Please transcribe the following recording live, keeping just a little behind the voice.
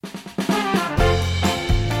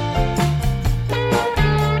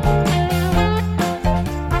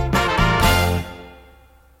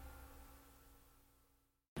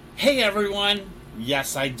Hey everyone,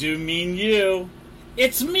 yes I do mean you.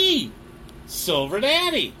 It's me, Silver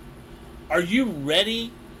Daddy. Are you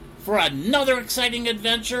ready for another exciting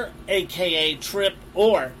adventure, aka trip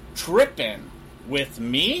or trippin' with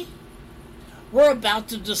me? We're about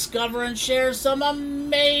to discover and share some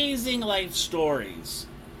amazing life stories.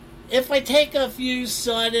 If I take a few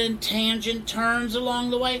sudden tangent turns along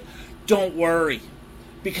the way, don't worry,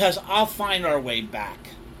 because I'll find our way back.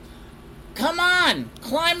 Come on,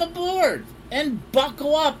 climb aboard and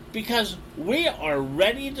buckle up because we are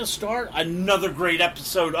ready to start another great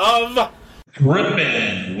episode of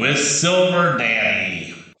Trippin' with Silver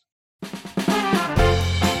Daddy.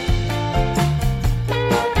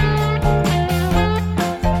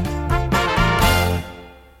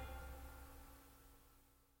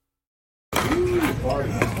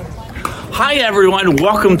 Hi everyone,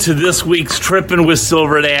 welcome to this week's Trippin' with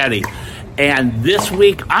Silver Daddy. And this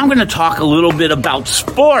week, I'm going to talk a little bit about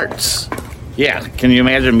sports. Yeah, can you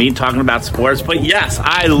imagine me talking about sports? But yes,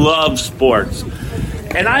 I love sports.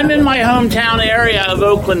 And I'm in my hometown area of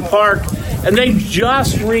Oakland Park, and they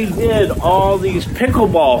just redid all these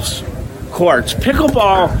pickleball courts.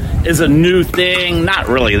 Pickleball is a new thing, not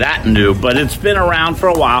really that new, but it's been around for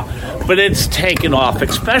a while, but it's taken off,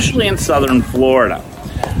 especially in southern Florida.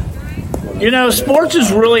 You know, sports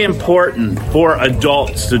is really important for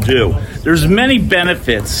adults to do. There's many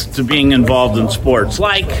benefits to being involved in sports,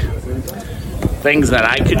 like things that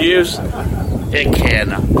I could use. It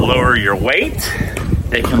can lower your weight.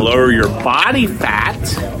 It can lower your body fat.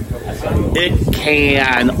 It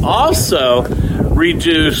can also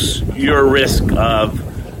reduce your risk of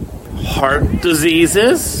heart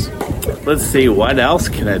diseases. Let's see, what else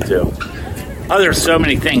can it do? Oh, there's so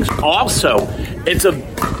many things. Also, it's a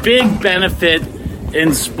big benefit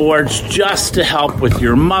in sports just to help with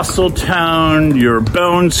your muscle tone, your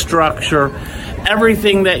bone structure,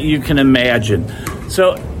 everything that you can imagine.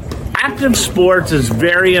 So active sports is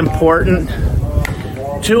very important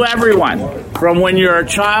to everyone, from when you're a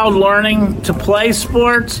child learning to play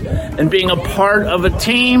sports and being a part of a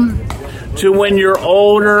team, to when you're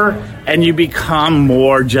older and you become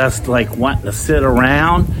more just like wanting to sit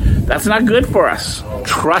around. That's not good for us.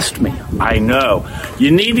 Trust me, I know. You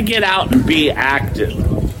need to get out and be active.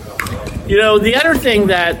 You know, the other thing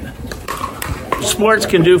that sports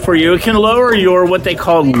can do for you, it can lower your what they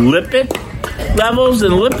call lipid levels.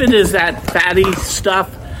 And lipid is that fatty stuff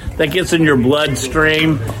that gets in your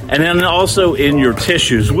bloodstream and then also in your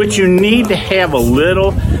tissues, which you need to have a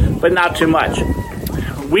little, but not too much.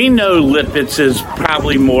 We know lipids is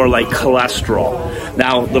probably more like cholesterol.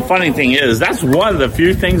 Now, the funny thing is, that's one of the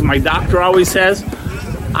few things my doctor always says.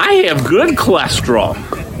 I have good cholesterol.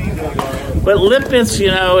 But lipids, you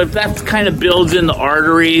know, if that kind of builds in the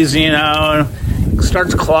arteries, you know,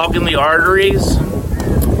 starts clogging the arteries.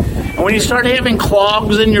 And when you start having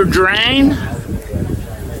clogs in your drain,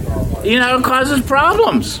 you know, it causes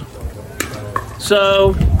problems.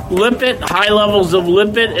 So, high levels of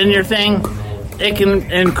lipid in your thing, it can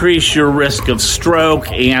increase your risk of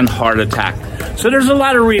stroke and heart attack. So there's a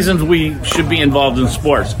lot of reasons we should be involved in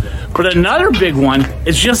sports. But another big one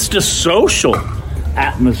is just the social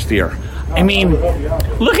atmosphere. I mean,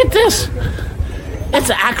 look at this. It's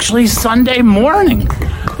actually Sunday morning.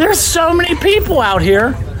 There's so many people out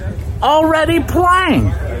here already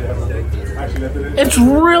playing. It's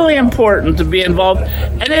really important to be involved,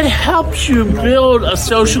 and it helps you build a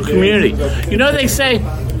social community. You know, they say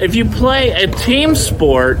if you play a team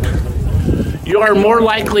sport, you are more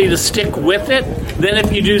likely to stick with it than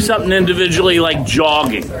if you do something individually like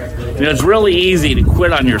jogging. You know, it's really easy to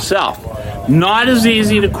quit on yourself. Not as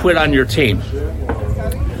easy to quit on your team.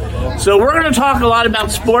 So we're going to talk a lot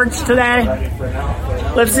about sports today.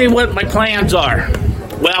 Let's see what my plans are.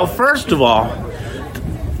 Well, first of all,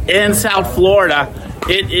 in South Florida,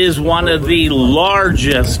 it is one of the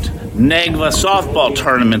largest NEGVA softball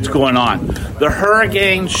tournaments going on, the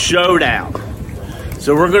Hurricane Showdown.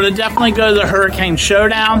 So we're going to definitely go to the Hurricane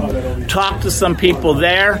Showdown, talk to some people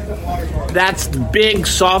there. That's big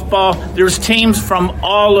softball. There's teams from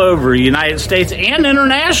all over the United States and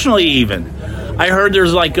internationally even. I heard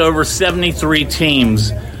there's like over 73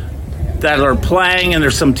 teams that are playing, and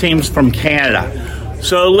there's some teams from Canada.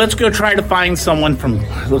 So let's go try to find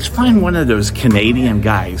let's find one of those Canadian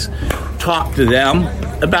guys, talk to them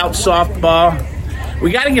about softball. We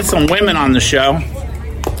got to get some women on the show,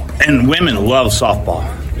 and women love softball.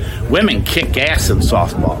 Women kick ass in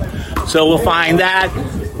softball. So we'll find that.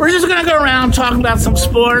 We're just going to go around talking about some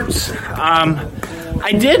sports.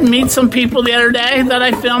 I did meet some people the other day that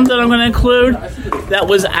I filmed that I'm going to include that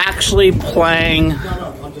was actually playing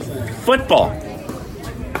football.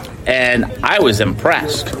 And I was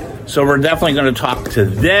impressed. So we're definitely going to talk to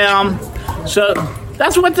them. So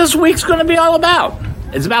that's what this week's going to be all about.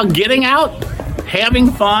 It's about getting out, having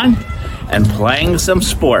fun, and playing some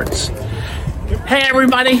sports. Hey,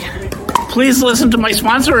 everybody. Please listen to my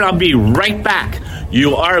sponsor, and I'll be right back.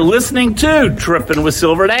 You are listening to Trippin' with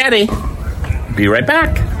Silver Daddy. Be right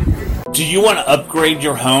back. Do you want to upgrade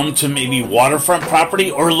your home to maybe waterfront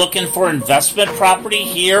property or looking for investment property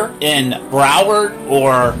here in Broward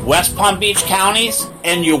or West Palm Beach counties,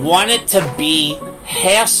 and you want it to be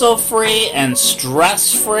hassle-free and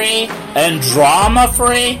stress-free and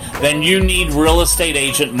drama-free? Then you need Real Estate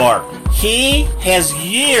Agent Mark. He has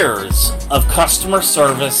years of customer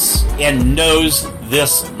service and knows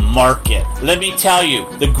this market. Let me tell you,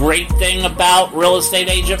 the great thing about Real Estate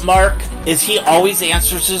Agent Mark is he always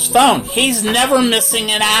answers his phone. He's never missing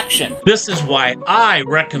in action. This is why I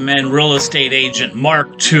recommend Real Estate Agent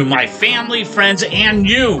Mark to my family, friends, and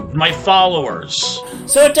you, my followers.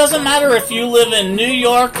 So it doesn't matter if you live in New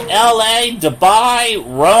York, LA, Dubai,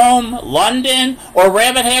 Rome, London, or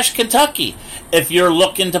Rabbit Hash, Kentucky. If you're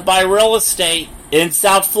looking to buy real estate in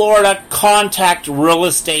South Florida, contact Real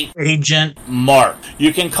Estate Agent Mark.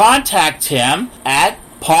 You can contact him at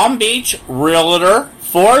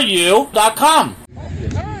palmbeachrealtor4u.com.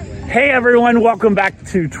 Hey everyone, welcome back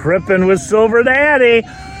to Trippin' with Silver Daddy.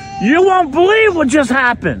 You won't believe what just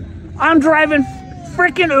happened. I'm driving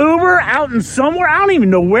freaking Uber out in somewhere. I don't even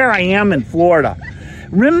know where I am in Florida.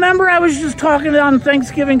 Remember I was just talking on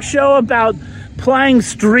Thanksgiving show about playing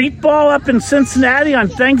street ball up in Cincinnati on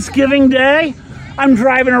Thanksgiving Day? I'm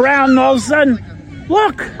driving around and all of a sudden,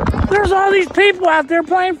 look, there's all these people out there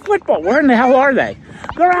playing football. Where in the hell are they?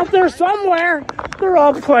 They're out there somewhere. They're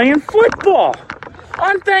all playing football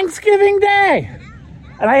on Thanksgiving Day.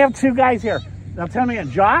 And I have two guys here. Now tell me,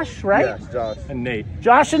 Josh, right? Yes, Josh and Nate.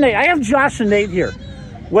 Josh and Nate. I have Josh and Nate here.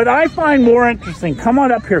 What I find more interesting, come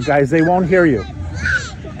on up here, guys, they won't hear you,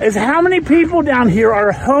 is how many people down here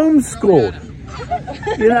are homeschooled.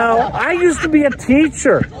 You know, I used to be a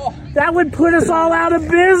teacher. That would put us all out of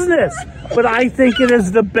business. But I think it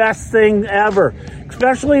is the best thing ever,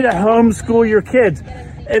 especially to homeschool your kids.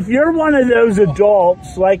 If you're one of those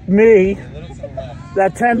adults like me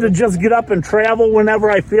that tend to just get up and travel whenever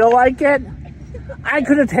I feel like it, I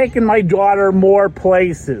could have taken my daughter more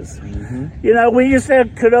places. You know, we used to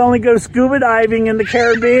could only go scuba diving in the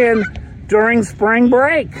Caribbean during spring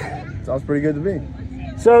break. Sounds pretty good to me.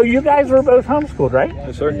 So you guys were both homeschooled, right?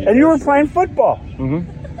 Yes, sir. And you were playing football.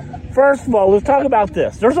 First of all, let's talk about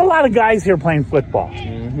this. There's a lot of guys here playing football.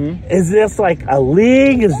 Is this like a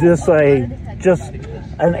league? Is this just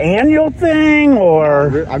an annual thing,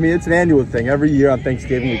 or? I mean, it's an annual thing. Every year on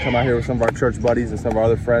Thanksgiving, we come out here with some of our church buddies and some of our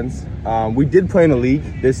other friends. We did play in a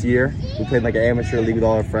league this year. We played like an amateur league with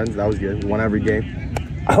all our friends. That was good. We won every game.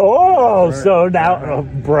 Oh, so now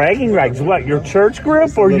bragging rights. What, your church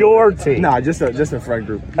group or your team? Nah, just a friend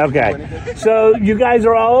group. Okay, so you guys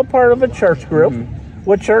are all a part of a church group.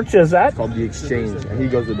 What church is that? It's called The Exchange, and he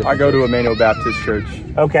goes to. I go to Emmanuel Baptist Church.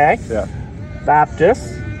 Okay. Yeah.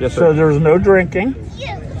 Baptist. Yes, sir. So there's no drinking.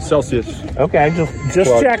 Celsius. Okay,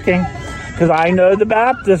 just checking, because I know the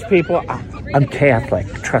Baptist people. I'm Catholic.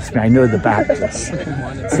 Trust me, I know the Baptists.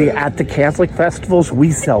 See, at the Catholic festivals,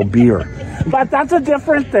 we sell beer. But that's a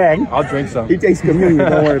different thing. I'll drink some. He takes communion.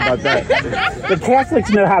 Don't worry about that. The Catholics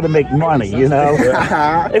know how to make money, you know.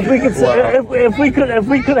 If we could have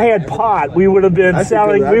had pot, we would have been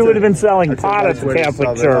selling pot at the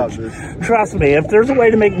Catholic Church. Trust me, if there's a way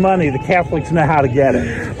to make money, the Catholics know how to get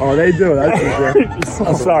it. Oh, they do. That's for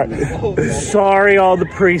sure. I'm sorry, all the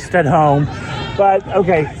priests at home. But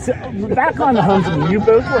okay, so back on the homeschool. You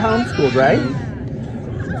both were homeschooled, right?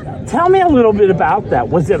 Tell me a little bit about that.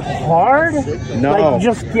 Was it hard? No. Like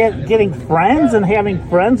just getting friends and having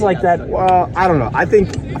friends like that? Well, I don't know. I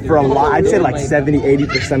think for a lot, I'd say like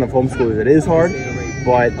 70-80% of homeschoolers, it is hard.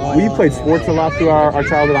 But we played sports a lot through our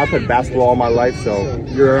childhood. I played basketball all my life, so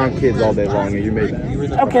you're around kids all day long and you make it.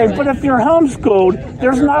 Okay, but if you're homeschooled,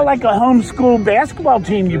 there's not like a homeschool basketball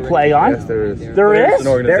team you play on. Yes, there is. There is?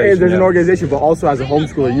 There's an organization, but also as a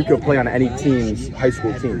homeschooler, you can play on any team's high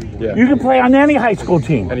school team. Yeah. You can play on any high school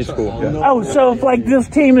team? Any school, yeah. Oh, so if like this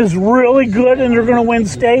team is really good and they're going to win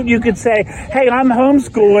state, you could say, hey, I'm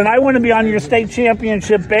homeschooled and I want to be on your state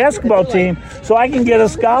championship basketball team so I can get a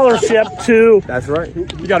scholarship to... That's right. You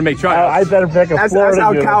got to make tryouts. I better pick a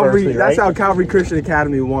Florida university, That's how Calvary Christian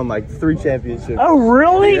Academy won like 3 championships. Oh,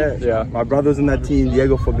 really? Yeah. My brother's in that team,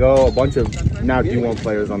 Diego Fago, a bunch of now D1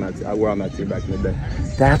 players on that team. We're on that team back in the day.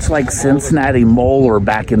 That's like Cincinnati Moeller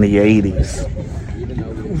back in the 80s.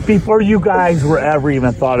 Before you guys were ever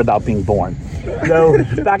even thought about being born. No,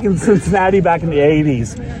 back in Cincinnati, back in the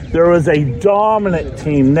 80s, there was a dominant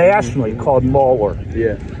team nationally called Moeller.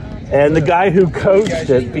 Yeah. And the guy who coached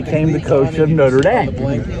it became the coach of Notre Dame.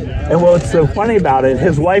 And what's so funny about it,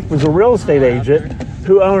 his wife was a real estate agent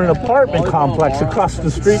who owned an apartment complex across the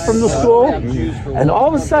street from the school. And all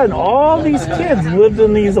of a sudden, all these kids lived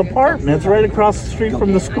in these apartments right across the street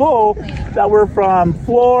from the school that were from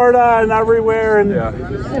Florida and everywhere. And,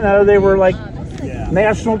 you know, they were like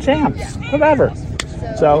national champs, whatever.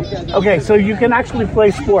 So, okay, so you can actually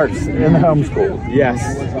play sports in homeschool. Yes.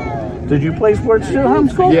 Did you play sports through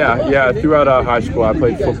homeschool? Yeah. Throughout high school, I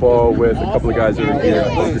played football with a couple of guys over here.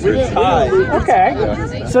 Okay.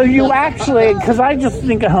 Yeah. So you actually, because I just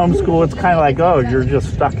think of homeschool, it's kind of like, oh, you're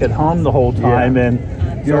just stuck at home the whole time and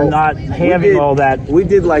you're not having all that. We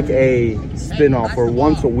did like a spin-off where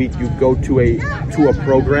once a week you go to a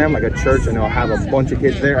program, like a church, and they'll have a bunch of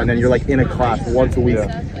kids there, and then you're like in a class once a week.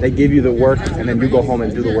 Yeah. They give you the work, and then you go home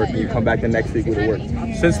and do the work, and you come back the next week with the work.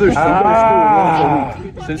 Since there's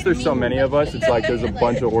since there's so many of us, it's like there's a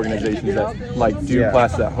bunch of organizations that like do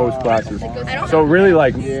classes, that host classes. So really,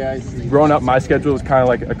 like growing up, my schedule is kind of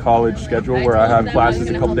like a college schedule where I have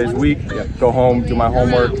classes a couple days a week, go home, do my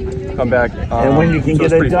homework, come back. And when you can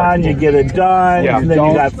get it done, you get it done. Yeah. And then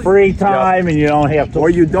you got free time and you don't have to. Or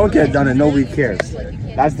you don't get it done and nobody cares.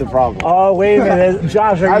 That's the problem. Oh, wait a minute.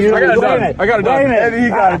 Josh, are you? I got it done. I got it done. Wait a minute. Maybe he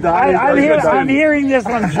got it done. I'm hearing this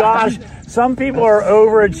one, Josh. Some people are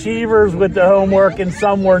overachievers with the homework and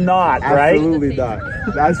some were not, right? Absolutely not.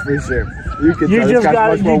 That's for sure. You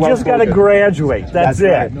just got to graduate. That's it.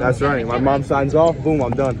 Right. That's right. My mom signs off. Boom,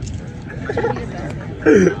 I'm done.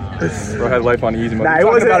 Bro had life on easy mode. Nah, it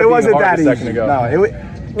wasn't that easy. A second ago.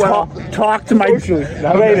 No, talk to my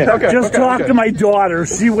to my daughter.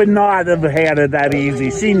 She would not have had it that easy.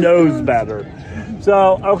 She knows better.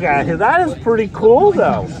 So, okay, that is pretty cool,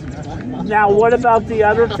 though. Now, what about the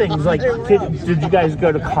other things? Like, did you guys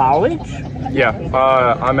go to college? Yeah,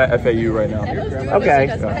 I'm at FAU right now. Okay,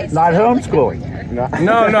 not homeschooling.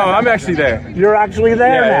 No, I'm actually there. You're actually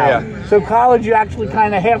there now. Yeah. So college, you actually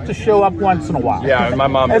kind of have to show up once in a while. Yeah, my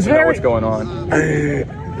mom doesn't know what's going on.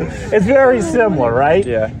 It's very similar, right?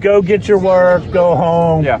 Yeah. Go get your work, go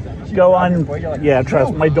home. Yeah. Go on. Yeah,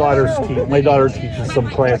 trust my daughter teaches some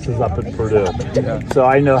classes up at Purdue, so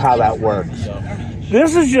I know how that works.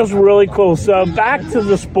 This is just really cool. So back to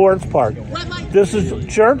the sports part. This is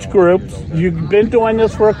church groups. You've been doing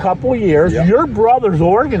this for a couple years. Yep. Your brother's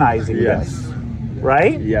organizing this,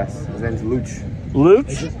 right? Yes. His name's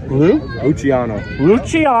Luciano.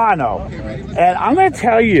 And I'm going to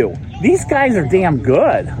tell you, these guys are damn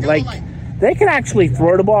good. Like, they can actually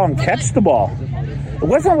throw the ball and catch the ball. It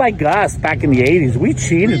wasn't like us back in the 80s. We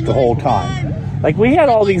cheated the whole time. Like, we had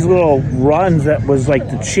all these little runs that was like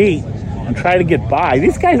to cheat and try to get by.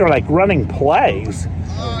 These guys are like running plays.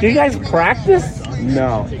 Do you guys practice?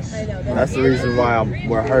 No. That's the reason why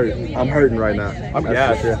we're hurt. I'm hurting right now. I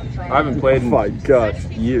haven't played in my gosh,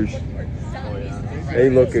 years. They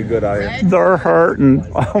looking good out here. They're hurting.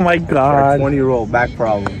 Oh my God. 20-year-old back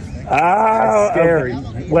problems. Oh, that's scary.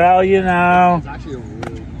 Okay. Well, you know,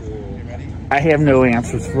 I have no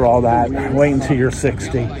answers for all that. Wait until you're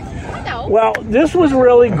 60. Well, this was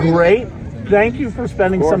really great. Thank you for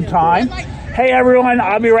spending some time. Hey, everyone,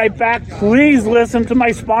 I'll be right back. Please listen to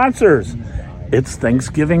my sponsors. It's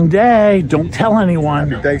Thanksgiving Day. Don't tell anyone.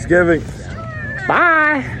 Happy Thanksgiving.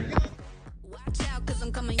 Bye.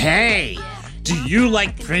 Hey, do you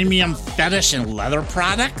like premium fetish and leather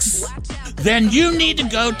products? Then you need to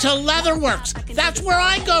go to Leatherworks. That's where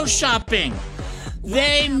I go shopping.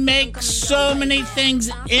 They make so many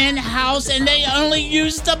things in-house and they only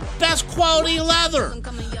use the best quality leather.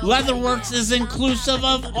 Leatherworks is inclusive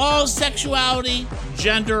of all sexuality,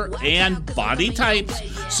 gender, and body types.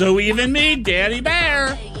 So even me, Daddy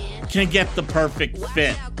Bear, can get the perfect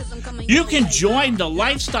fit. You can join the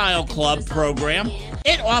Lifestyle Club program.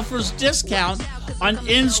 It offers discount on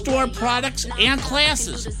in-store products and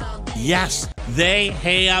classes. Yes, they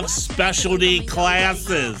have specialty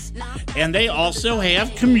classes. And they also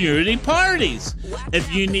have community parties.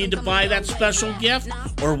 If you need to buy that special gift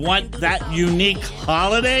or want that unique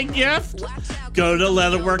holiday gift, go to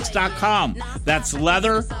leatherworks.com. That's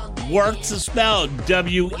Leatherworks is spelled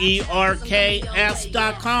WERKS.com.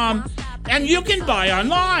 And you can buy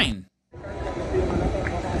online.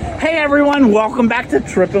 Hey everyone, welcome back to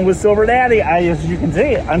Trippin' with Silver Daddy. As you can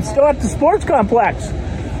see, I'm still at the sports complex.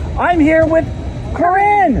 I'm here with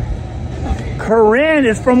Corinne. Corinne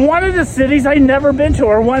is from one of the cities I've never been to,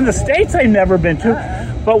 or one of the states I've never been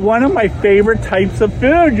to, but one of my favorite types of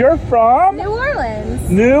food. You're from? New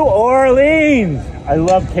Orleans. New Orleans. I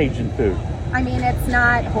love Cajun food. I mean, it's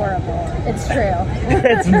not horrible. It's true.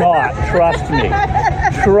 It's not. Trust me.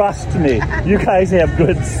 Trust me. You guys have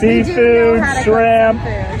good We do seafood, know how to shrimp. cook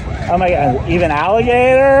some food. Oh my God. Even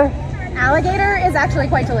alligator. Alligator is actually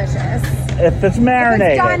quite delicious. If it's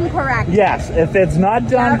marinated. If it's done correctly. Yes. If it's not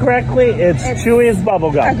done Yep. correctly, it's chewy as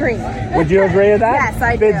bubble gum. Agreed. Would you agree with that? Yes,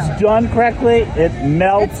 I if do. If it's done correctly, it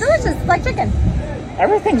melts. It's delicious, like chicken.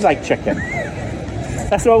 Everything's like chicken.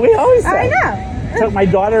 That's what we always say. I know. Took my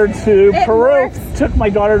daughter to It Peru. works. Took my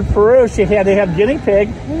daughter to Peru. She had to have guinea pig.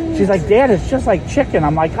 She's like, Dad, it's just like chicken.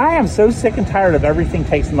 I'm like, I am so sick and tired of everything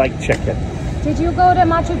tasting like chicken. Did you go to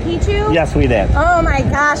Machu Picchu? Yes, we did. Oh my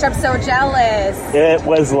gosh, I'm so jealous. It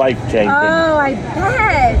was life-changing. Oh, I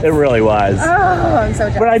bet. It really was. Oh, I'm so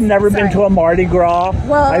jealous. But I've never been Sorry. to a Mardi Gras.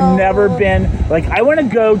 Whoa. I've never been, like, I want to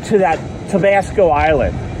go to that Tabasco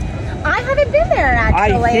Island. I haven't been there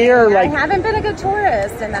actually. I hear, like- I haven't been a good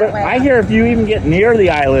tourist in that But way. I hear if you even get near the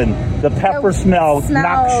island, the pepper smell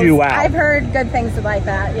knocks you out. I've heard good things like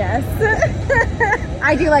that, yes.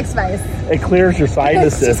 I do like spice. It clears your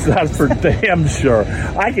sinuses, that's for damn sure.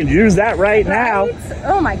 I can use that right now. Right?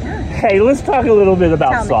 Oh my God. Hey, let's talk a little bit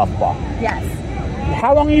about Tell me. softball. Yes.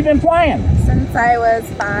 How long have you been playing? Since I was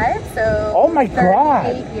 5, so Oh my God.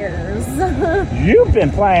 38 years. You've been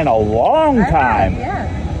playing a long time.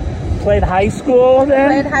 Yeah. Played high school then?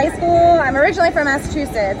 Played high school. I'm originally from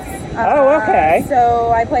Massachusetts. Oh, okay. So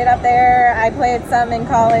I played up there. I played some in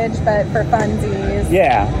college, but for funsies.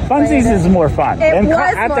 Yeah, funsies Played is it. more fun. It And was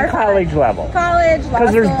at more the college fun. level. College, law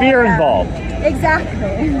Because there's school, beer yeah. involved.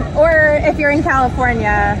 Exactly. Or if you're in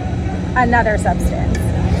California, another substance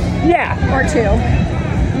Yeah. or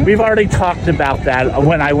two. We've already talked about that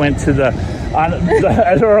when I went to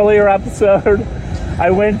an earlier episode. I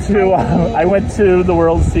went to the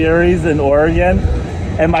World Series in Oregon,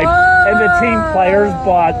 and the team players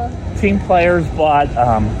bought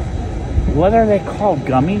what are they called,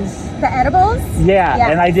 gummies? The edibles? Yeah,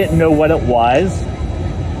 and I didn't know what it was.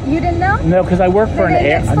 You didn't know? No, because I work for They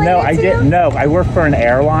didn't explain no, it I to didn't you? know. I work for an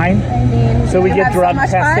airline. I mean, So we you get have drug so much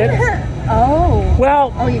tested? Fun? Oh.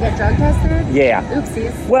 Well, you get drug tested? yeah.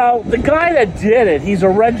 Oopsies. Well, the guy that did it, he's a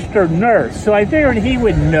registered nurse, so I figured he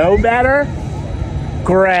would know better.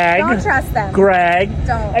 Greg. Don't trust them. Greg.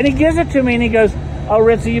 Don't. And he gives it to me and he goes, oh,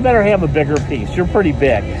 Ritzy, you better have a bigger piece. You're pretty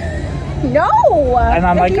big. No. And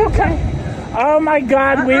I'm If like, you- okay. Oh my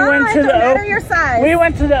God, we went it to don't matter your size. we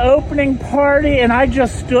went to the opening party and I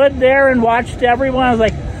just stood there and watched everyone. I was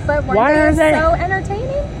like, But weren't why are they? so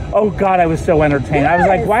entertaining? Oh God, I was so entertained. I was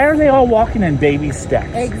like, Yes. why are they all walking in baby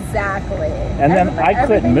steps? Exactly. And then I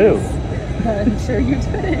couldn't move. I'm sure you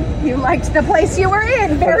didn't. You liked the place you were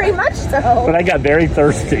in very much so. But I got very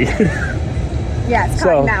thirsty. Yes,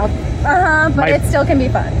 so- cotton mouth. But My- it still can be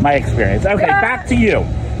fun. My experience. Okay, back to you.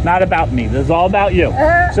 Not about me. This is all about you.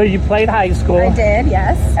 So you played high school. I did,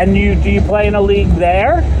 yes. And do you play in a league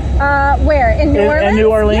there? Where? In New In Orleans? New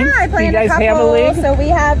Orleans? Yeah, I Do play you in guys a couple. have a league? So we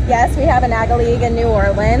have a NAGA league in New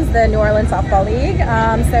Orleans, the New Orleans Softball League.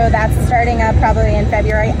 So that's starting up probably in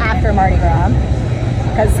February after Mardi Gras.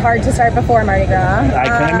 Because it's hard to start before Mardi Gras. I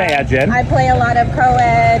can imagine. I play a lot of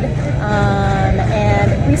co-ed,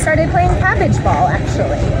 and we started playing cabbage ball,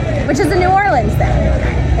 actually, which is a New Orleans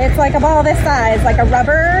thing. It's like a ball this size, like a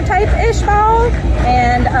rubber type-ish ball,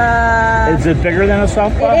 and Is it bigger than a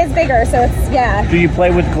softball? it is bigger, so it's, yeah. Do you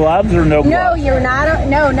play with gloves or no No, gloves? you're not,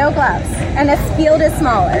 no gloves, and the field is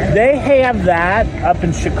smaller. They have that up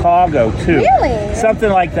in Chicago too. Really? Something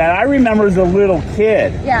like that. I remember as a little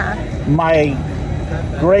kid, Yeah. my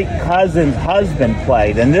great cousin's husband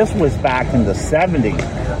played, and this was back in the 70s.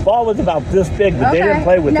 Ball was about this big, but they didn't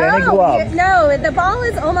play with any gloves. No, the ball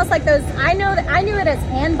is almost like those. I knew it as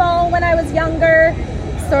handball when I was younger.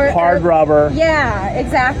 Hard rubber. Yeah,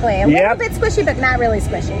 exactly. A Yep. little bit squishy, but not really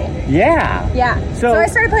squishy. Yeah. Yeah. So- So I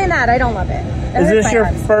started playing that. I don't love it. It Is hurts this my your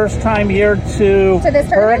arms. first time here to To this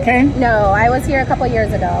tournament? Hurricane? No, I was here a couple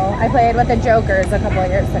years ago. I played with the Jokers a couple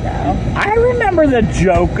years ago. I remember the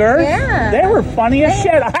Jokers. Yeah. They were funny as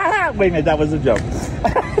shit. Wait a minute, that was a joke.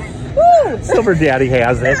 Silver Daddy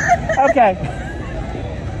has it. Okay.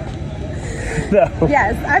 No.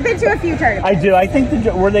 Yes, I've been to a few tournaments. I do. I think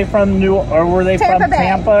were they from Tampa from Bay.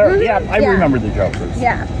 Tampa? Mhm. Yeah, I Yeah. remember the Jokers.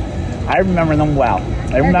 Yeah. I remember them well.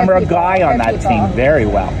 I remember good a guy people. on Good that people. team very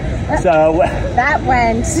well. So, That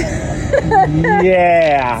went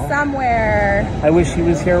yeah. somewhere. I wish he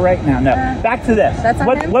was here right now. No. Back to this. That's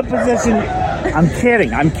on him? What position? I'm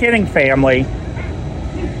kidding, family.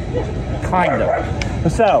 Kind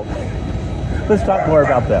of. So, let's talk more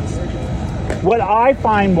about this. What I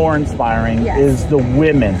find more inspiring Yes. is the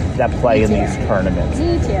women that play Me in too. these tournaments.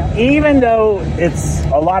 Me too. Even though it's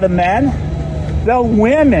a lot of men, The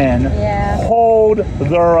women hold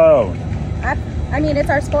their own. I mean, it's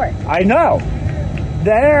our sport. I know.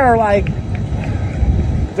 They're like,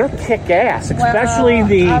 they're kick ass,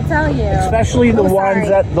 especially I'll tell you. especially the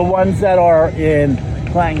ones that are in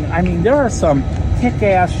playing. I mean, there are some kick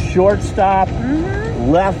ass shortstop,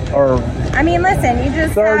 left or I mean, listen, you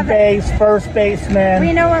just third base, first baseman.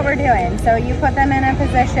 We know what we're doing, so you put them in a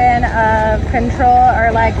position of control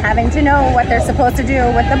or like having to know what they're supposed to do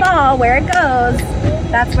with the ball, where it goes.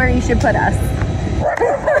 That's where you should put us.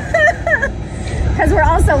 Because we're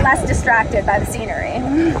also less distracted by the scenery.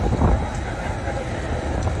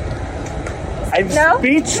 I'm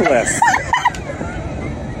speechless.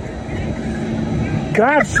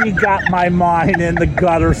 God, she got my mind in the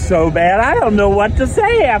gutter so bad. I don't know what to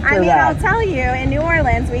say after that. I mean, I'll tell you, in New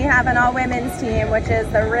Orleans, we have an all-women's team, which is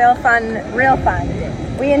the real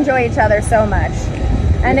fun. We enjoy each other so much.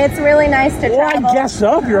 And it's really nice to travel. Well, I guess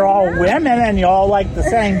so. If you're all women and you all like the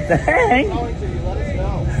same thing.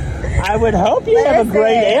 I would hope you have a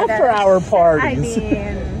great after-hour parties. I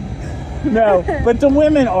mean... No, but the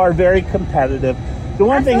women are very competitive. The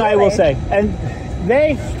one thing I will say, and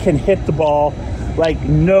they can hit the ball like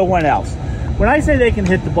no one else. When I say they can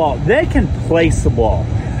hit the ball, they can place the ball.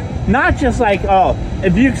 Not just like, oh,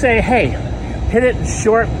 if you say, hey, hit it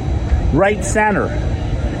short right center,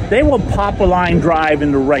 they will pop a line drive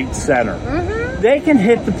into right center. They can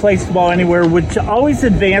hit the place the ball anywhere, which always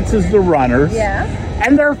advances the runners. Yeah.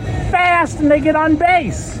 And they're fast and they get on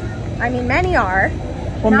base. I mean, many are.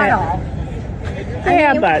 Well, not all.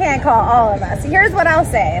 Yeah, we but can't call all of us. Here's what I'll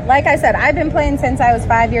say. Like I said, I've been playing since I was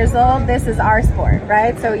 5 years old. This is our sport,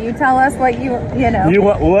 right? So you tell us what you know.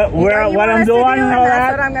 What I'm doing, all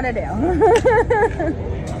that's what I'm gonna do.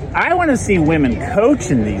 I want to see women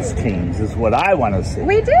coaching these teams. Is what I want to see.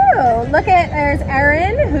 We do. Look at there's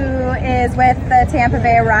Erin, who is with the Tampa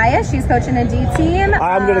Bay Araya. She's coaching a D team.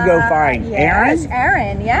 I'm gonna go find Erin.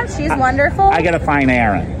 Erin, yeah, she's wonderful. I gotta find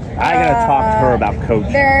Erin. I gotta talk to her about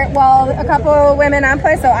coaching. A couple of women on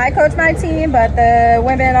play. So I coach my team, but the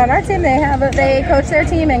women on our team, they coach their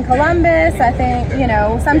team in Columbus. I think,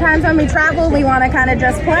 sometimes when we travel, we want to kind of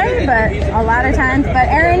just play, but a lot of times. But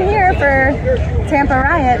Erin here for Tampa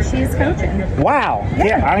Riot, she's coaching. Wow.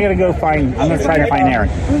 Yeah, I'm gonna try to find Erin.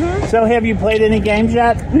 So have you played any games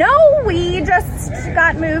yet? No, we just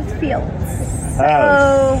got moved fields.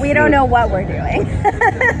 So we don't know what we're doing.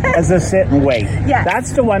 As a sit and wait. Yeah.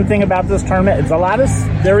 That's the one thing about this tournament.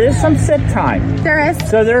 There is some sit time. There is.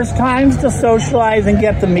 So there's times to socialize and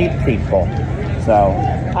get to meet people. So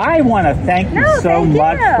I want to thank you so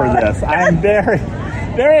much for this. I'm very,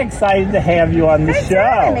 very excited to have you on the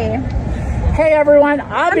show. Hey everyone,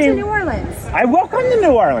 Come to New Orleans. I will come to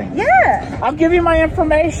New Orleans. Yeah. I'll give you my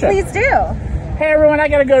information. Please do. Hey everyone, I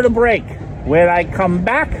gotta go to break. When I come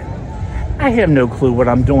back, I have no clue what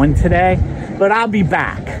I'm doing today, but I'll be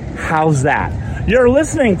back. How's that? You're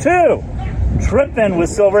listening to Trippin' with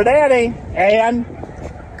Silver Daddy and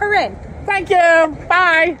Corinne. Thank you.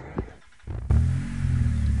 Bye.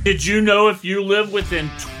 Did you know if you live within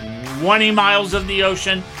 20 miles of the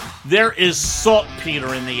ocean, there is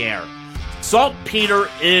saltpeter in the air? Saltpeter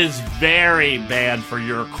is very bad for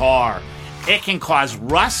your car. It can cause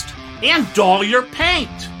rust and dull your paint.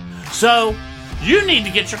 So you need to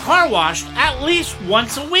get your car washed at least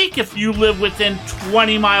once a week if you live within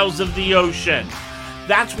 20 miles of the ocean.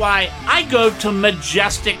 That's why I go to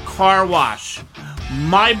Majestic Car Wash.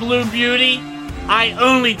 My Blue Beauty, I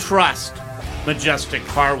only trust Majestic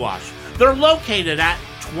Car Wash. They're located at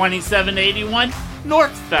 2781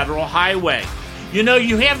 North Federal Highway. You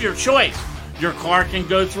have your choice. Your car can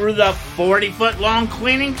go through the 40-foot long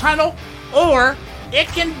cleaning tunnel, or it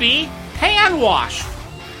can be hand washed.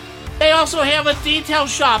 They also have a detail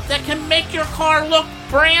shop that can make your car look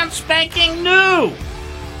brand spanking new.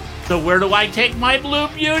 So where do I take my Blue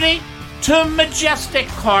Beauty? To Majestic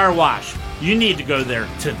Car Wash. You need to go there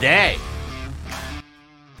today.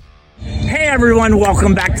 Hey everyone,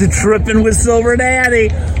 welcome back to Trippin' with Silver Daddy.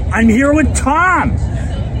 I'm here with Tom.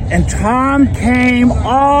 And Tom came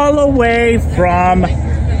all the way from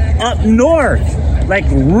up north, like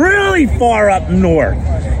really far up north.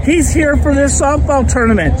 He's here for this softball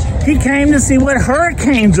tournament. He came to see what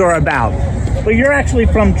hurricanes are about. But you're actually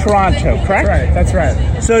from Toronto, correct? Right, that's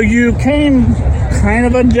right. So you came kind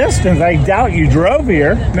of a distance. I doubt you drove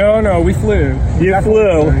here. No, we flew. You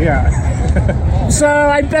flew? Yeah. So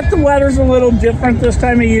I bet the weather's a little different this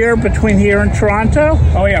time of year between here and Toronto.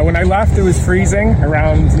 Oh yeah, when I left it was freezing,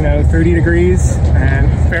 around 30 degrees, and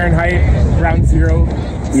Fahrenheit around 0.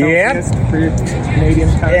 Yep. Celsius for Canadian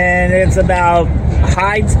time. And it's about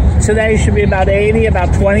high today should be about 80, about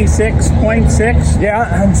 26.6. Yeah,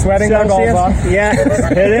 I'm sweating my balls off. Yeah,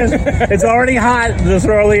 it is. It's already hot this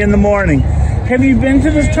early in the morning. Have you been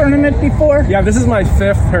to this tournament before? Yeah, this is my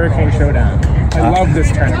 5th Hurricane Showdown. I love this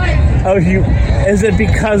tournament. Oh, is it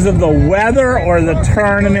because of the weather or the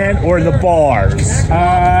tournament or the bars?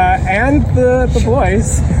 And the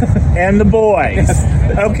boys. And the boys.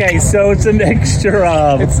 Okay, so it's a mixture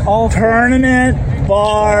of It's all tournament,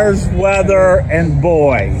 bars, weather, and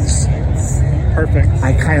boys. Perfect.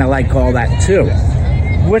 I kind of like all that too.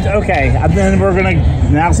 Then we're gonna,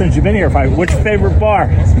 now since you've been here, which favorite bar?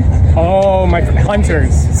 Oh, my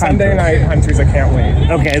Hunters. Sunday night Hunters, I can't wait.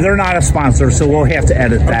 Okay, they're not a sponsor, so we'll have to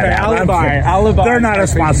edit that Okay, out. Alibi. They're not a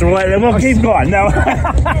sponsor. We'll keep going. No,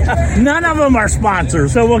 none of them are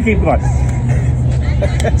sponsors, so we'll keep going.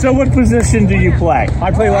 So what position do you play? I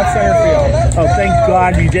play left center field. Oh, thank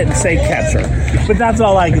God you didn't say catcher. But that's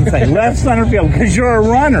all I can say. Left center field, because you're a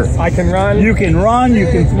runner. I can run. You can run, you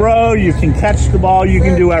can throw, you can catch the ball, you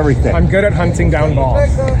can do everything. I'm good at hunting down balls.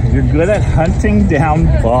 You're good at hunting down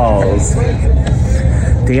balls.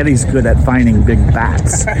 Daddy's good at finding big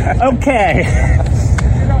bats. Okay.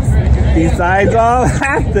 Besides all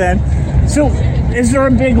that then, so is there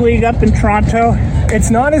a big league up in Toronto? It's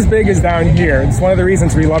not as big as down here. It's one of the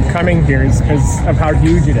reasons we love coming here is because of how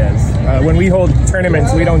huge it is. When we hold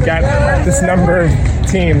tournaments, we don't get this number of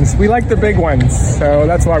teams. We like the big ones, so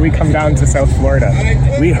that's why we come down to South Florida.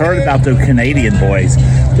 We heard about the Canadian boys,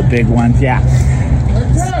 the big ones, yeah.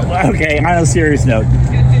 Okay, on a serious note,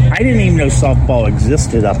 I didn't even know softball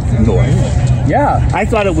existed up north. Yeah. I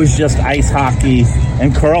thought it was just ice hockey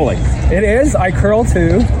and curling. It is. I curl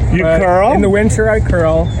too. You curl? In the winter I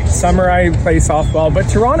curl. Summer I play softball. But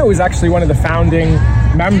Toronto is actually one of the founding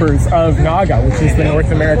members of NAGA, which is the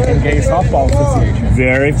North American Gay Softball Association.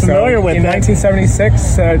 Very familiar with in that. In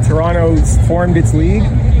 1976, Toronto formed its league,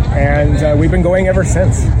 and we've been going ever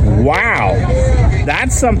since. Wow.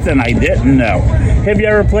 That's something I didn't know. Have you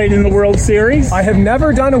ever played in the World Series? I have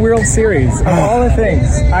never done a World Series. Of all the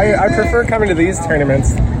things, I prefer coming to these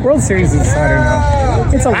tournaments. World Series is, I don't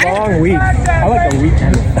know. It's a long week. I like a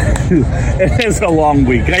weekend. It is a long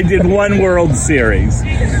week. I did one World Series,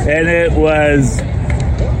 and it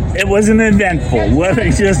wasn't eventful. Let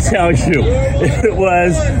me just tell you, it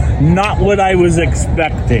was not what I was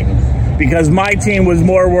expecting. Because my team was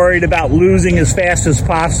more worried about losing as fast as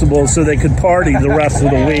possible so they could party the rest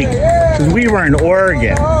of the week. Because we were in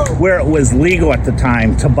Oregon, where it was legal at the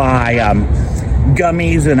time to buy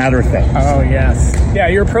gummies and other things. Oh, yes. Yeah,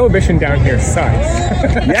 your prohibition down here sucks.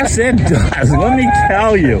 Yes, it does. Let me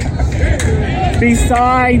tell you.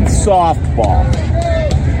 Besides softball,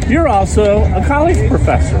 you're also a college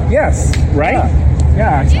professor. Yes. Right?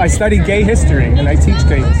 Yeah, I study gay history, and I teach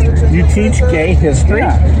gay history. You teach gay history?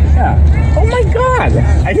 Yeah. Oh my God!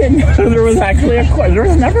 I didn't know there was actually a course. There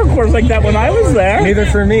was never a course like that when I was there. Neither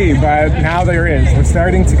for me, but now there is. We're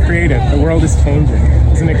starting to create it. The world is changing.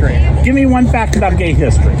 Isn't it great? Give me one fact about gay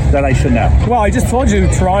history that I should know. Well, I just told you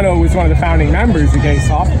Toronto was one of the founding members of gay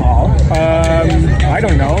softball. I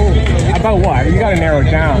don't know. About what? You got to narrow it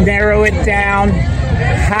down. Narrow it down.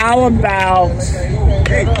 How about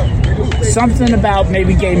something about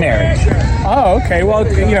maybe gay marriage? Oh, okay. Well,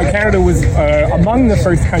 Canada was among the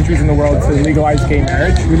first countries in the world to legalize gay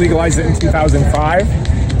marriage. We legalized it in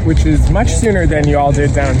 2005, which is much sooner than you all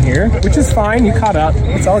did down here, which is fine. You caught up.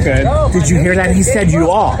 It's all good. Did you hear that? He said you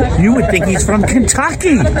all. You would think he's from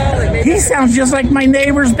Kentucky. He sounds just like my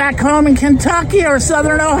neighbors back home in Kentucky or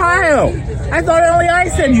Southern Ohio. I thought only I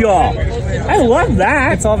said y'all. I love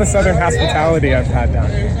that. It's all the Southern hospitality I've had down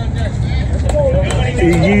here.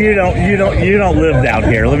 You don't live down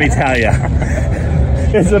here, let me tell you.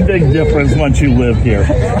 It's a big difference once you live here.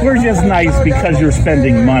 We're just nice because you're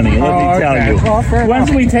spending money, let me tell you. Well, once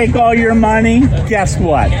we take all your money, guess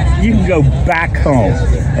what? You can go back home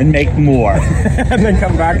and make more. And then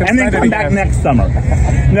come back and then come back next summer.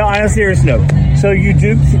 No, on a serious note. So you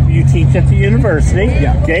teach at the university,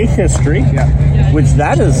 gay history, which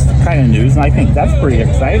that is kind of news, and I think that's pretty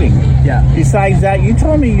exciting. Yeah. Besides that, you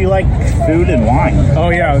told me you like food and wine. Oh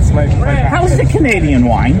yeah, it's my How's the Canadian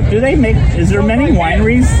wine? Is there many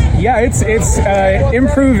wineries? Yeah, it's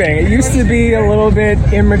improving. It used to be a little bit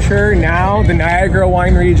immature. Now the Niagara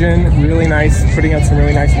wine region, really nice, putting out some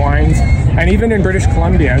really nice wines. And even in British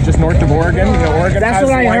Columbia, just north of Oregon, Oregon That's has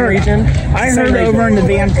what I wine heard. region. I heard over in the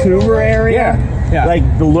Vancouver area. Yeah. Like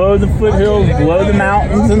below the foothills, below the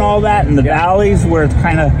mountains and all that, and the valleys where it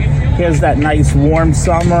kind of has that nice warm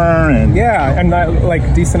summer and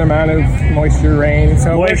like decent amount of moisture, rain.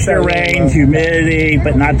 So moisture, rain, humidity,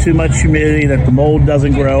 but not too much humidity that the mold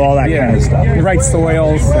doesn't grow, all that kind of stuff. The right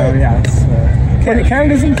soils. So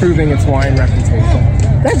Canada's improving its wine reputation.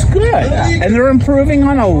 That's good. Yeah. And they're improving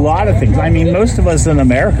on a lot of things. I mean, most of us in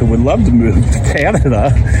America would love to move to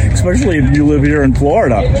Canada, especially if you live here in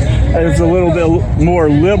Florida. It's a little bit more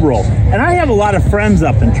liberal. And I have a lot of friends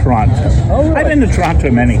up in Toronto. Oh, really? I've been to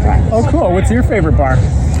Toronto many times. Oh, cool. What's your favorite bar?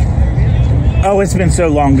 Oh, it's been so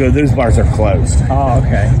long ago. Those bars are closed. Oh,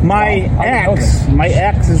 okay. My ex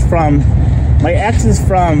is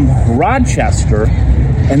from Rochester,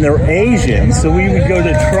 and they're Asian, so we would go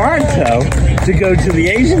to Toronto to go to the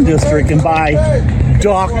Asian district and buy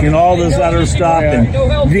duck and all this other stuff and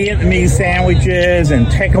Vietnamese sandwiches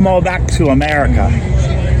and take them all back to America.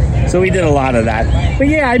 So we did a lot of that. But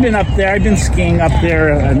yeah, I've been up there. I've been skiing up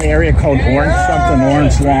there in an area called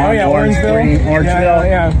Orange Lawn. Oh, yeah, Orangeville.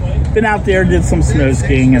 Yeah. Been out there, did some snow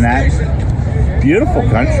skiing and that. Beautiful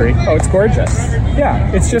country. Oh, it's gorgeous.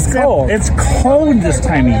 Yeah, it's just cold. It's cold this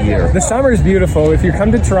time of year. The summer is beautiful. If you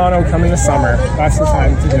come to Toronto, come in the summer. That's the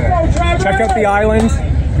time to do it. Check out the island,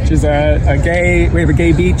 which is we have a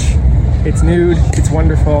gay beach. It's nude. It's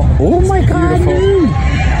wonderful. Oh my God, beautiful. Nude.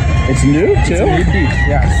 It's nude too? It's a nude beach,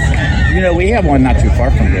 yes. You know, we have one not too far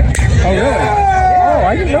from here. Oh, really? Oh,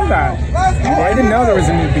 I didn't know that. Oh, I didn't know there was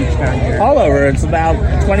a nude beach down here. All over. It's about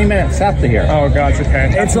 20 minutes south of here. Oh, gosh,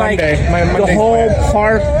 okay. It's like Monday's the whole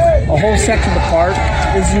park, a whole section of the park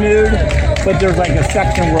is nude, but there's like a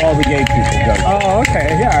section where all the gay people go. Oh,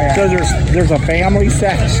 okay. Yeah. So there's a family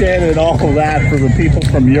section and all of that for the people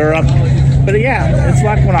from Europe. But yeah, it's a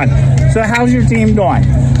lot going on. So how's your team doing?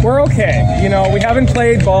 We're okay. You know, we haven't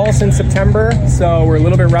played ball since September, so we're a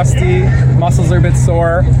little bit rusty. Muscles are a bit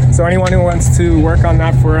sore. So anyone who wants to work on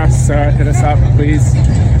that for us, hit us up, please.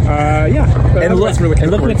 And look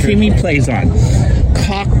what team he plays on.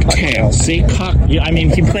 Cocktail. See?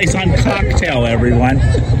 He plays on Cocktail, everyone.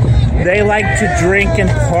 They like to drink and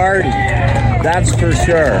party. That's for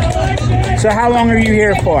sure. So how long are you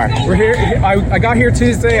here for? We're here. I got here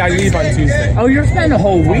Tuesday. I leave on Tuesday. Oh, you're spending a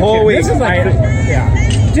whole week. This is like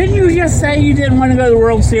Didn't you just say you didn't want to go to the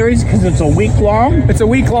World Series because it's a week long? It's a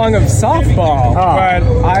week long of softball, but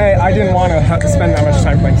I didn't want to spend that much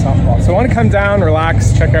time playing softball. So I want to come down,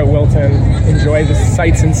 relax, check out Wilton, enjoy the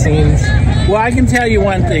sights and scenes. Well, I can tell you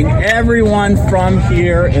one thing. Everyone from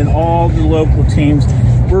here and all the local teams,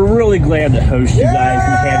 we're really glad to host you guys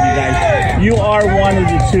and have you guys. You are one of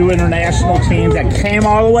the two international teams that came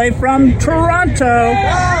all the way from Toronto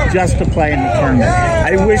just to play in the tournament.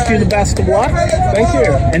 I wish you the best of luck. Thank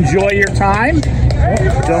you. Enjoy your time.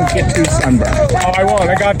 Don't get too sunburned. Oh, I won't.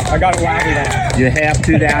 I got it lathered on. You have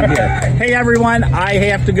to down here. Hey, everyone, I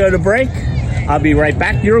have to go to break. I'll be right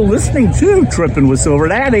back. You're listening to Trippin' with Silver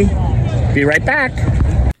Daddy. Be right back.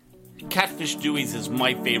 Catfish Dewey's is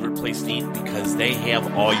my favorite place to eat because they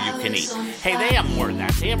have all you can eat. Hey, they have more than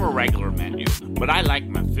that. They have a regular menu, but I like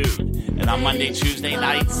my food. And on Monday, Tuesday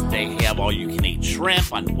nights, they have all you can eat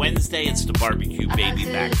shrimp. On Wednesday, it's the barbecue baby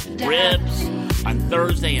back ribs. On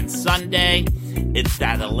Thursday and Sunday, it's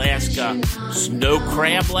that Alaska snow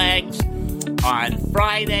crab legs. On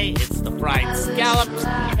Friday, it's the fried scallops,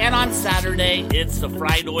 and on Saturday, it's the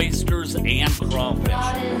fried oysters and crawfish.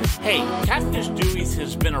 Hey, Catfish Dewey's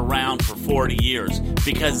has been around for 40 years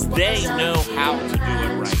because they know how to do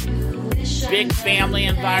it right. Big family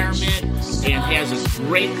environment and has a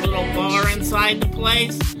great little bar inside the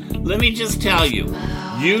place. Let me just tell you,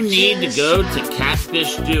 you need to go to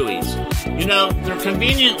Catfish Dewey's. You know, they're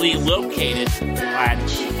conveniently located at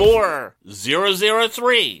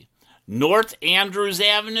 4003 North Andrews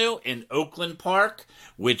Avenue in Oakland Park,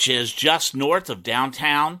 which is just north of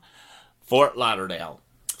downtown Fort Lauderdale.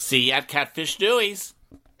 See you at Catfish Dewey's.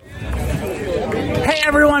 Hey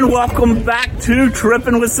everyone, welcome back to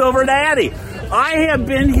Trippin' with Silver Daddy. I have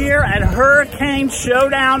been here at Hurricane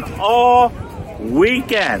Showdown all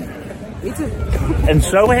weekend. Me too. And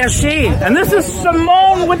so has she. And this is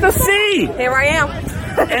Simone with the C. Here I am.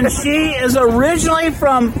 And she is originally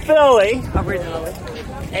from Philly. Originally.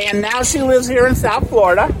 And now she lives here in South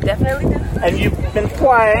Florida. Definitely. And you've been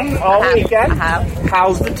playing all weekend. I have.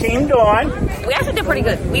 How's the team doing? We actually did pretty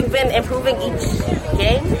good. We've been improving each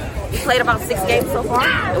game. We played about 6 games so far,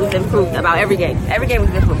 and we've improved about every game. Every game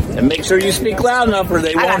we've improved. And make sure you speak loud enough or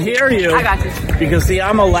they won't hear you. I got you. Because, see,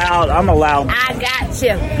 I'm allowed. I got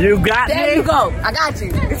you. You got me? There you go. I got you.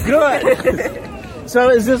 Good. So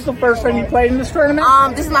is this the first time you played in this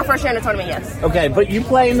tournament? This is my first year in the tournament, yes. Okay, but you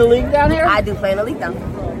play in the league down here? I do play in the league down here.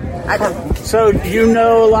 I do. So you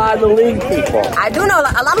know a lot of the league people. I do know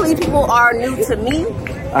a lot of league people are new to me.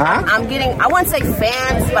 Uh-huh. I'm getting, I wouldn't say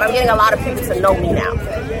fans, but I'm getting a lot of people to know me now.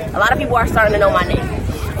 A lot of people are starting to know my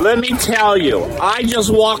name. Let me tell you, I just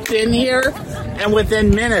walked in here, and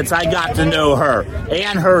within minutes I got to know her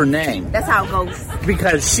and her name. That's how it goes.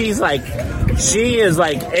 Because she is like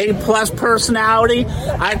A+ personality.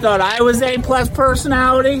 I thought I was A+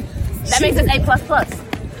 personality. That makes us A++.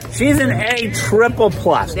 She's an A++.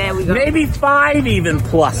 There we go. Maybe 5 even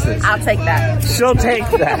pluses. I'll take that. She'll take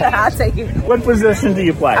that. I'll take it. What position do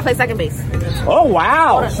you play? I play second base. Oh,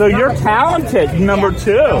 wow. So you're talented. Number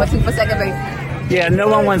 2. Number 2 for second base. Yeah, no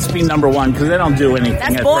one wants to be number 1 because they don't do anything.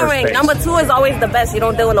 That's at boring. First base. Number 2 is always the best. You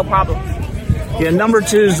don't deal with no problems. Yeah, number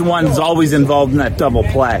 2 is the one that's always involved in that double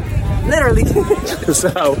play. Literally.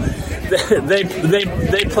 So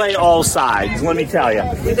they play all sides. Let me tell you.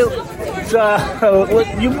 We do. So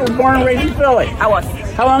you were born and raised in Philly. I was.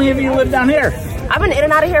 How long have you lived down here? I've been in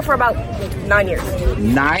and out of here for about 9 years.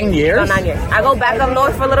 9 years? About 9 years. I go back up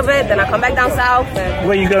north for a little bit, then I come back down south.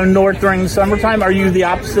 Well, you go north during the summertime? Are you the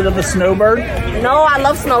opposite of a snowbird? No, I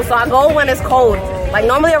love snow, so I go when it's cold. Like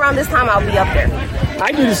normally around this time, I'll be up there.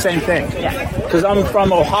 I do the same thing. Yeah. Because I'm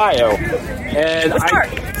from Ohio. And Which part?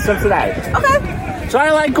 Cincinnati. Okay. So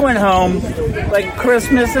I like going home, like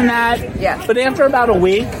Christmas and that. Yeah. But after about a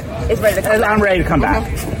week, it's ready to come back. I'm ready to come back.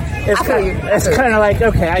 It's kind of like,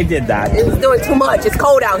 okay, I did that. It's doing too much. It's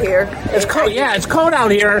cold out here. It's cold. Yeah, it's cold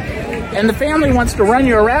out here, and the family wants to run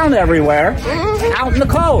you around everywhere, out in the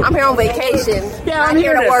cold. I'm here on vacation. Yeah, I'm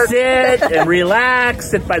here to sit and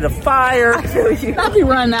relax, sit by the fire. I feel you. Not be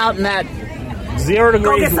running out in that 0 degrees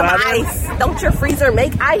Go get some weather. ice. Don't your freezer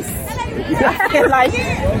make ice? Like,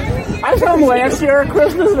 I was home last year at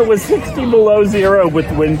Christmas, and it was 60 below 0 with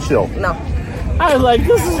wind chill. No. I was like,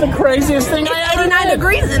 this is the craziest thing I ever did. 89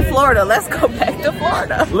 degrees in Florida. Let's go back to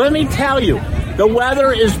Florida. Let me tell you, the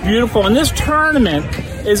weather is beautiful, and this tournament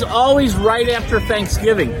is always right after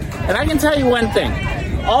Thanksgiving. And I can tell you one thing.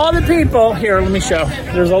 All the people here, let me show.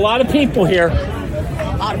 There's a lot of people here.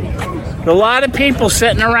 A lot of people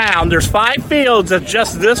sitting around. There's 5 fields at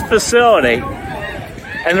just this facility,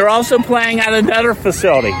 and they're also playing at another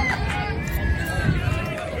facility.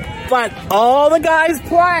 But all the guys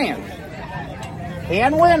playing,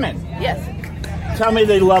 and women, yes, tell me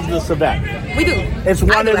they love this event. We do. It's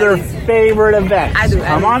one of their favorite events. I do.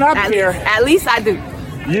 Come on up here. At least I do.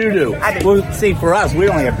 You do. I do. Well, see, for us, we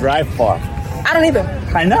don't have to drive far. I don't either.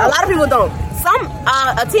 I know. A lot of people don't.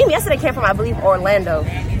 A team yesterday came from, I believe, Orlando.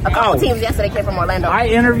 A couple teams yesterday came from Orlando. I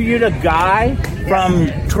interviewed a guy from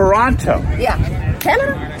Toronto. Yeah.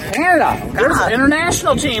 Canada. There's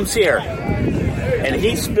international teams here. And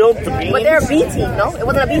he spilled the beans. But they're a B team, no? It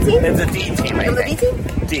wasn't a B team? It's a D team, I It was a think. D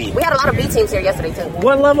team? D. We had a lot of B teams here yesterday, too.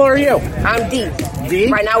 What level are you? I'm D.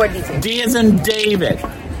 D? Right now we're D team. D as in David.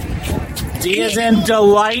 D as in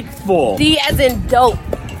delightful. D as in dope.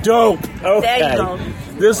 Dope. Okay. There you go.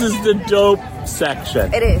 This is the dope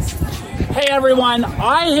section. It is. Hey everyone,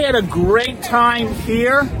 I had a great time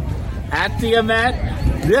here at the event.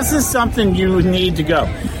 This is something you need to go.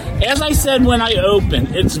 As I said when I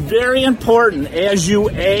opened, it's very important as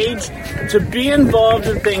you age to be involved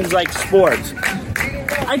in things like sports.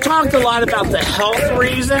 I talked a lot about the health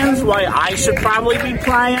reasons why I should probably be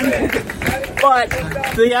playing, but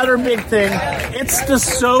the other big thing, it's the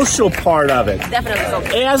social part of it. Definitely so.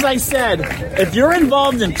 As I said, if you're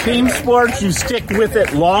involved in team sports, you stick with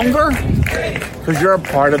it longer because you're a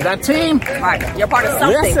part of that team. Right. You're part of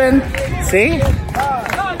something. Listen, see?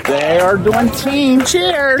 They are doing team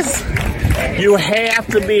cheers. You have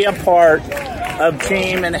to be a part of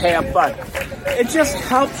team and have fun. It just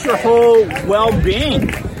helps your whole well-being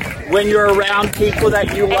when you're around people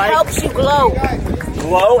that you like. It helps you glow.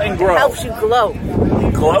 Glow and grow. It helps you glow.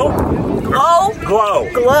 Glow? Glow. Glow.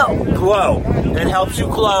 Glow. Glow. It helps you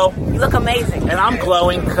glow. You look amazing. And I'm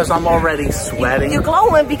glowing because I'm already sweating. You're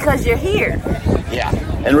glowing because you're here. Yeah.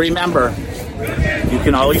 And remember, you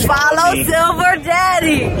can always follow me. Silver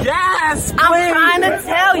Daddy. Yes, I'm please. trying to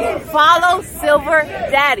tell you. Follow Silver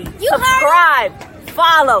Daddy. Subscribe.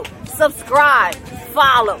 Follow. Subscribe.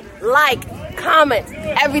 Follow. Like. Comment.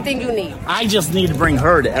 Everything you need. I just need to bring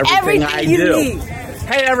her to everything I you do. Need.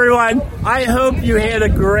 Hey everyone, I hope you had a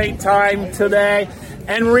great time today.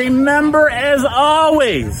 And remember, as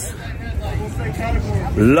always,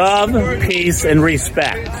 love, peace, and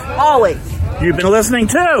respect. Always. You've been listening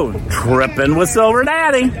to Trippin' with Silver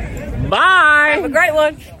Daddy. Bye. Have a great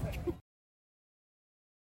one.